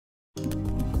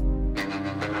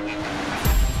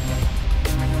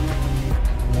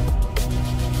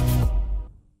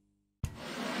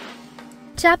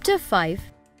Chapter 5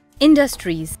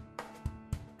 Industries.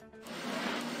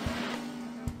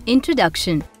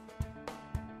 Introduction.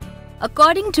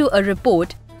 According to a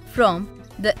report from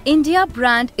the India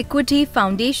Brand Equity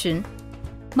Foundation,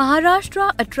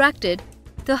 Maharashtra attracted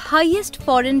the highest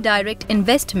foreign direct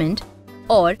investment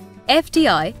or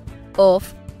FDI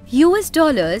of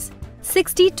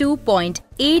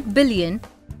 $62.8 billion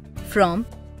from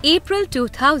April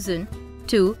 2000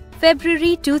 to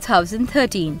February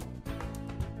 2013,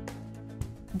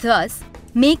 thus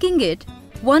making it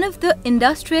one of the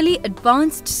industrially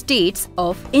advanced states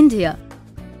of India.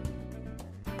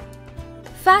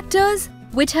 Factors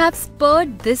which have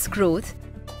spurred this growth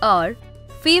are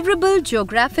favorable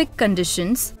geographic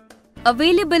conditions,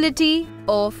 availability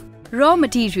of raw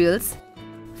materials,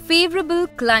 favorable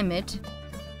climate,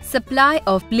 supply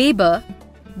of labor,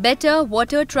 better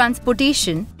water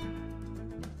transportation,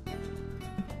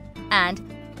 and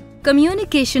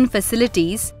communication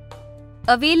facilities,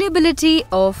 availability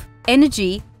of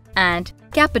energy and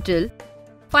capital,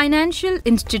 financial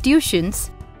institutions,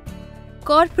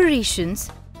 corporations,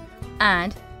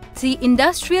 and the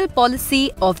industrial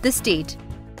policy of the state.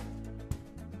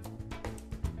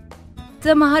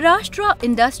 The Maharashtra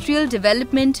Industrial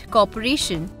Development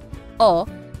Corporation or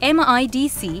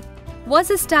MIDC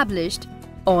was established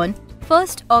on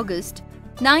 1st August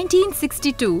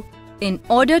 1962 in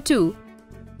order to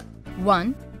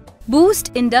 1.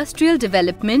 Boost industrial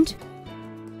development,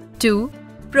 2.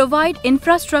 Provide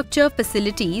infrastructure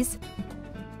facilities,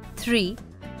 3.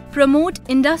 Promote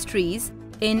industries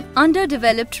in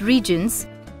underdeveloped regions,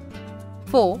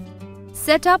 4.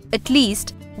 Set up at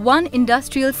least one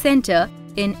industrial center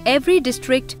in every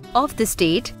district of the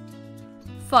state,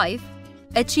 5.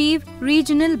 Achieve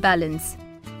regional balance.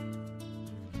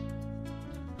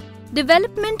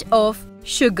 Development of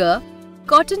sugar,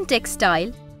 cotton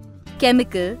textile,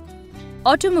 chemical,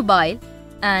 automobile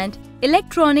and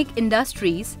electronic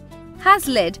industries has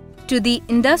led to the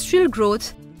industrial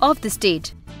growth of the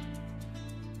state,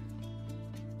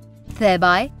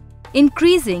 thereby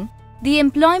increasing the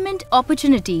employment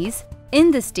opportunities in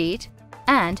the state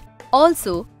and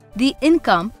also the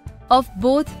income of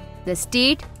both the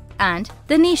state and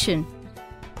the nation.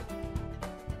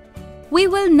 We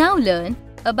will now learn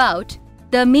about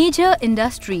the major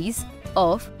industries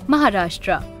of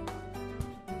Maharashtra.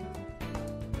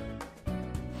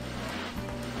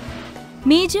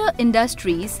 Major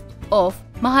industries of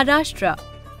Maharashtra.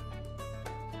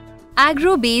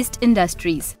 Agro-based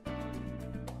industries.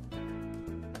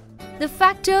 The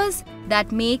factors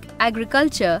that make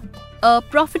agriculture a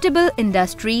profitable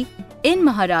industry in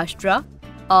Maharashtra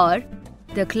are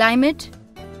the climate,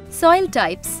 soil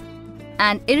types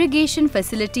and irrigation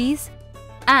facilities,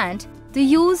 and the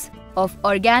use of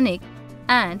organic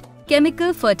and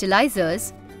chemical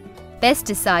fertilizers,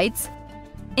 pesticides,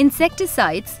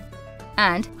 insecticides,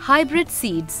 and hybrid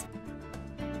seeds.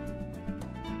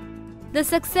 The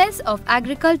success of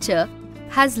agriculture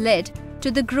has led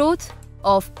to the growth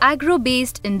of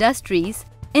agro-based industries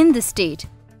in the state.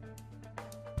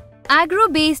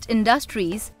 Agro-based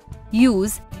industries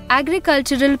use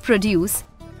agricultural produce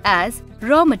as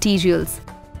raw materials.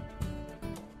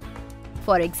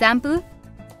 For example,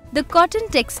 the cotton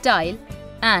textile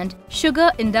and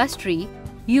sugar industry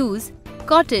use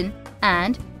cotton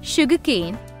and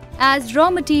sugarcane as raw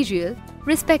material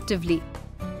respectively.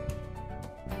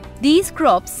 These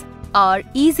crops are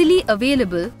easily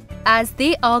available as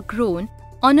they are grown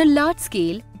on a large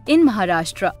scale in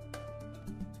Maharashtra.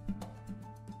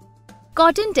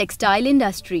 Cotton textile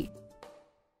industry.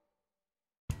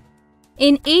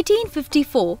 In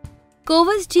 1854,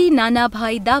 Kovasji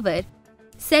Nanabhai Davar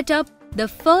set up the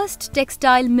first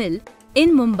textile mill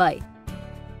in Mumbai.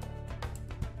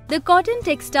 The cotton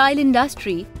textile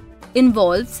industry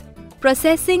involves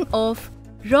processing of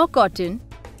raw cotton,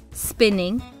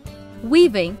 spinning,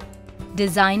 weaving,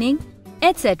 designing,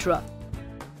 etc.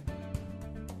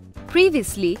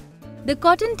 Previously, the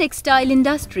cotton textile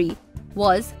industry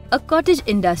was a cottage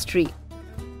industry.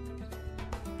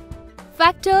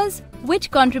 Factors which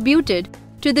contributed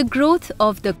to the growth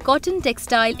of the cotton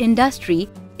textile industry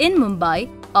in Mumbai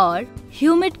are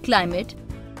humid climate,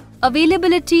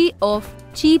 availability of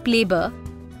cheap labor,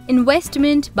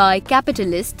 investment by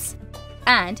capitalists,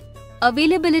 and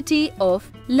availability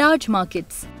of large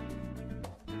markets.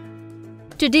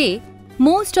 Today,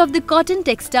 most of the cotton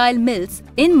textile mills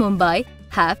in Mumbai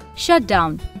have shut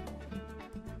down.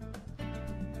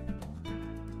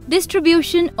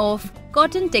 Distribution of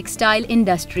cotton textile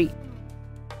industry.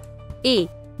 A.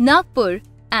 Nagpur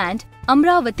and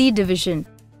Amravati division.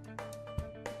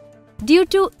 Due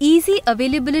to easy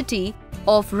availability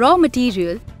of raw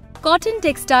material, cotton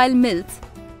textile mills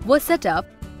were set up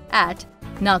at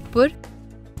Nagpur,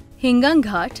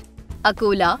 Hinganghat,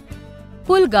 Akola,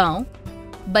 Pulgaon,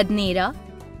 Badnera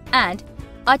and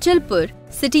Achalpur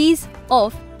cities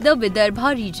of the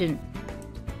Vidarbha region.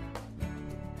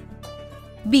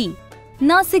 B.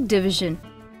 Nasik Division.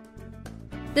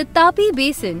 The Tapi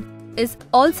Basin is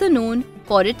also known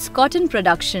for its cotton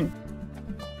production.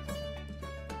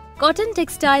 Cotton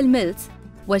textile mills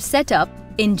were set up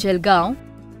in Jalgaon,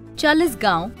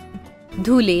 Chalisgaon,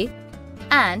 Dhule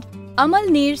and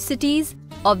Amalner cities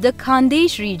of the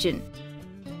Khandesh region.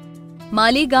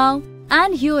 Malegaon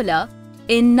and Hyola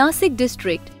in Nasik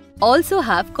district also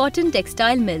have cotton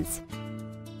textile mills.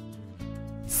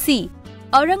 C.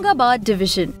 Aurangabad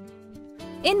Division.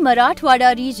 In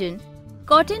Marathwada region,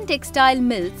 cotton textile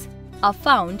mills are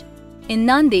found in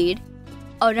Nanded,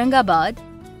 Aurangabad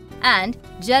and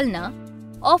Jalna,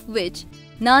 of which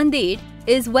Nanded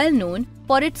is well known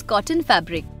for its cotton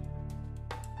fabric.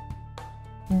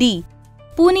 D.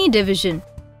 Pune Division.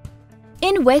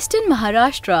 In western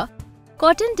Maharashtra,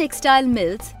 cotton textile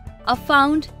mills are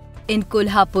found in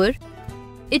Kolhapur,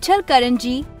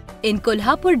 Ichalkaranji in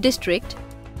Kolhapur district,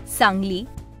 Sangli,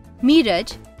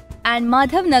 Miraj and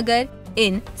Madhavnagar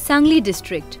in Sangli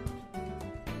district.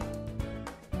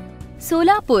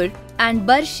 Solapur and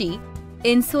Barshi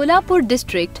in Solapur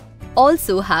district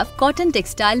also have cotton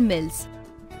textile mills.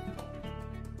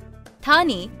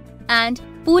 Thane and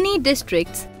Pune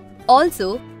districts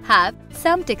also have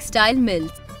some textile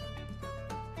mills.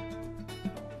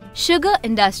 Sugar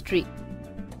industry.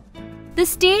 The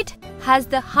state has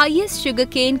the highest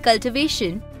sugarcane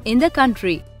cultivation in the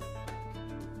country.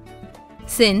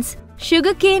 Since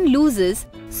sugarcane loses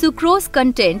sucrose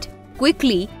content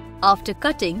quickly after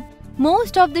cutting,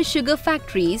 most of the sugar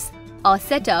factories are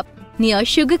set up near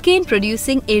sugarcane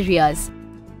producing areas.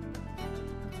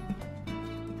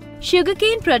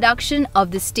 Sugarcane production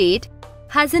of the state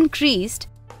has increased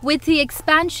with the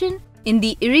expansion in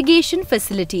the irrigation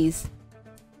facilities.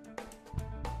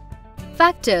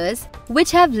 Factors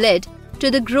which have led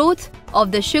to the growth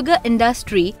of the sugar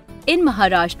industry in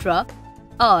Maharashtra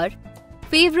are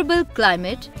favorable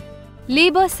climate,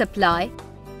 labor supply,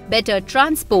 better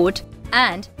transport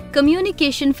and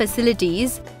communication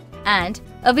facilities, and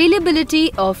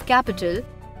availability of capital,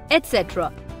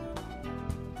 etc.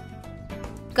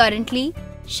 Currently,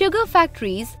 sugar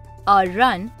factories are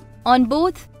run on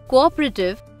both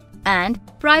cooperative and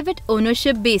private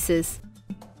ownership basis.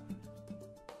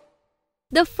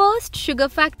 The first sugar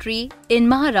factory in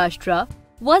Maharashtra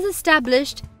was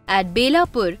established at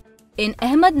Belapur in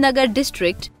Ahmednagar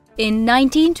district in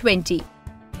 1920.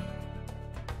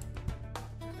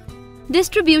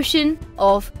 Distribution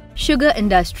of sugar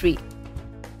industry.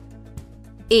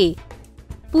 A.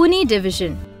 Pune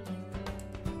Division.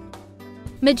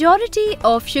 Majority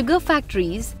of sugar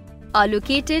factories are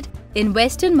located in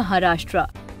western Maharashtra.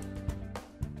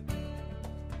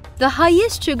 The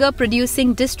highest sugar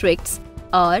producing districts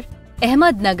are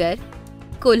Ahmednagar,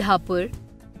 Kolhapur,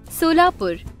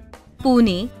 Solapur,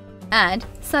 Pune and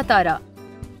Satara.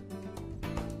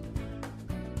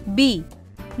 B.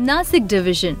 Nasik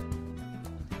Division.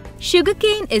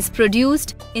 Sugarcane is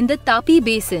produced in the Tapi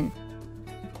Basin.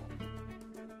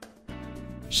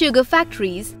 Sugar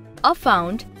factories are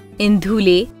found in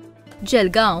Dhule,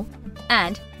 Jalgaon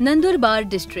and Nandurbar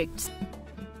districts.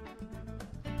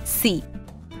 C.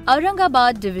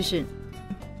 Aurangabad Division.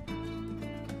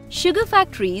 Sugar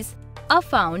factories are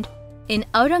found in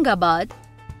Aurangabad,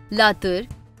 Latur,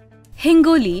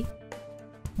 Hingoli,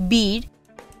 Beed,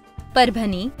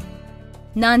 Parbhani,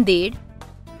 Nanded,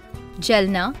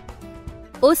 Jalna,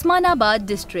 Osmanabad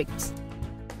districts.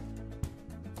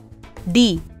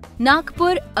 D.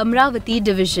 Nagpur Amravati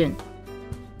Division.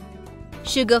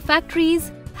 Sugar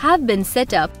factories have been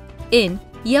set up in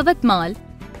Yavatmal,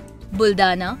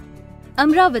 Buldana,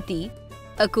 Amravati,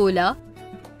 Akola,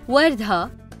 Wardha,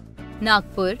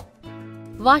 Nagpur,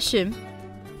 Washim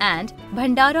and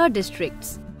Bhandara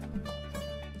districts.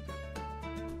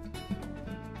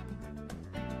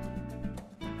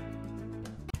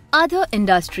 Other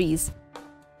industries.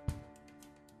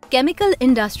 Chemical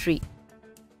industry.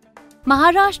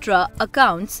 Maharashtra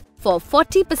accounts for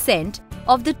 40%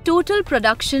 of the total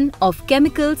production of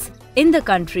chemicals in the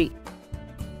country.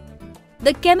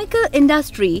 The chemical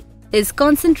industry is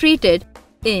concentrated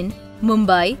in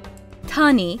Mumbai,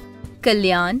 Thane,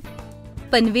 Kalyan,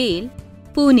 Panvel,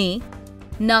 Pune,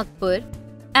 Nagpur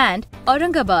and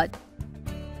Aurangabad.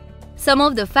 Some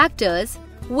of the factors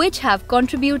which have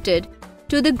contributed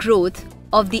to the growth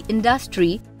of the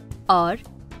industry are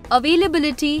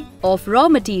availability of raw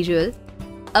material,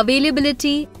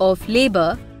 availability of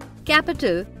labor,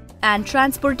 capital and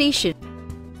transportation.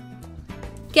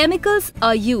 Chemicals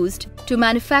are used to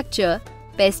manufacture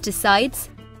pesticides,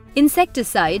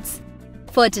 insecticides,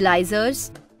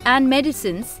 fertilizers, and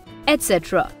medicines,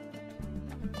 etc.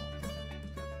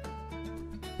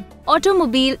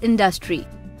 Automobile industry.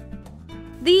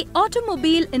 The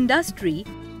automobile industry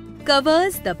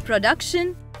covers the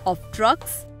production of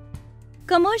trucks,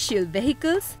 commercial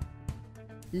vehicles,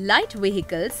 light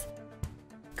vehicles,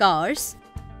 cars,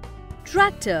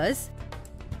 tractors,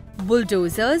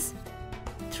 bulldozers,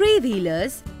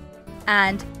 three-wheelers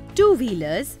and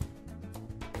two-wheelers,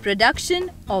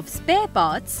 production of spare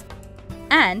parts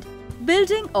and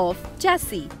building of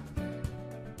chassis.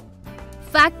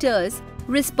 Factors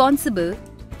responsible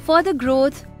for the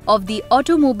growth of the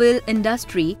automobile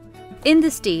industry in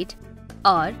the state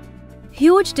are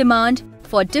huge demand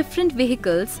for different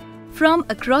vehicles from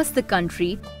across the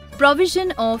country,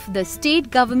 provision of the state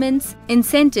government's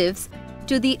incentives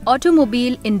to the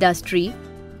automobile industry,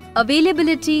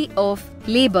 availability of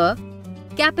labor,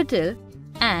 capital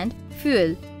and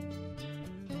fuel.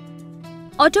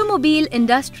 Automobile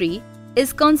industry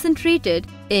is concentrated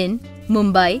in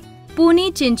Mumbai,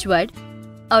 Pune-Chinchwad,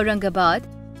 Aurangabad,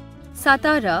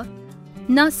 Satara,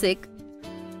 Nasik,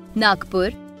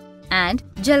 Nagpur and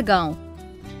Jalgaon.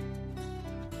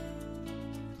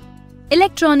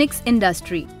 Electronics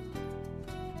industry.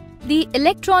 The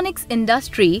electronics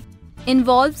industry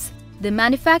involves the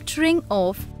manufacturing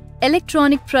of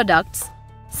electronic products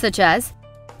such as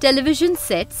television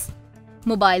sets,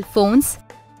 mobile phones,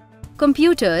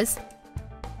 computers.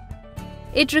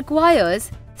 It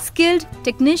requires skilled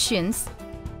technicians,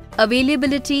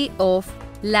 availability of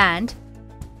land,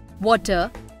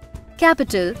 water,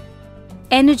 capital,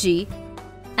 energy,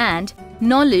 and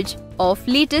knowledge of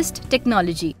latest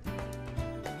technology.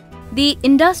 The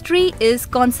industry is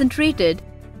concentrated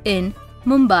in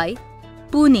Mumbai,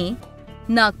 Pune,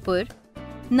 Nagpur,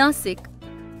 Nasik,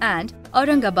 and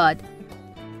Aurangabad.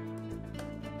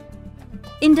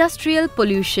 Industrial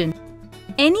pollution.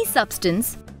 Any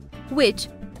substance which,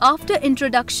 after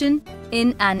introduction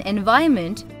in an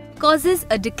environment, causes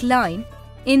a decline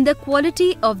in the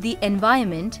quality of the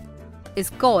environment is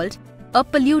called a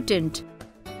pollutant.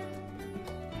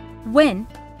 When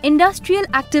industrial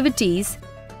activities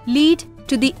lead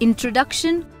to the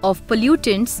introduction of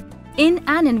pollutants in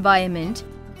an environment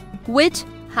which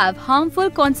have harmful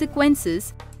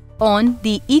consequences on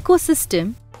the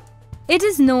ecosystem, it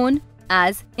is known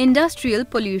as industrial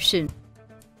pollution.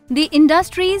 The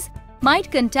industries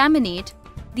might contaminate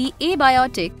the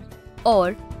abiotic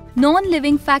or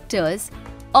non-living factors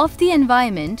of the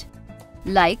environment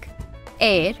like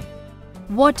air,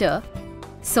 water,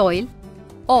 soil,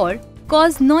 or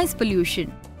cause noise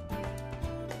pollution.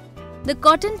 The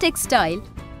cotton textile,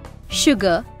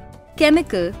 sugar,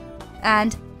 chemical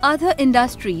and other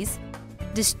industries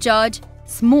discharge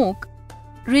smoke,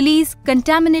 release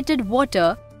contaminated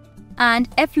water and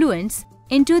effluents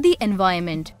into the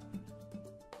environment.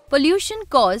 Pollution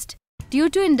caused due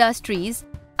to industries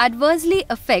adversely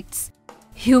affects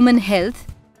human health,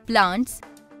 plants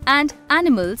and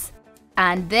animals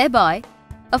and thereby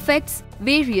affects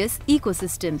various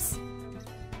ecosystems.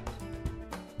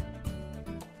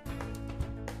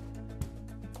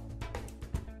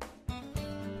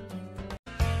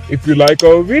 If you like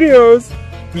our videos,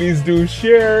 please do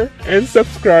share and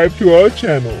subscribe to our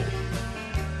channel.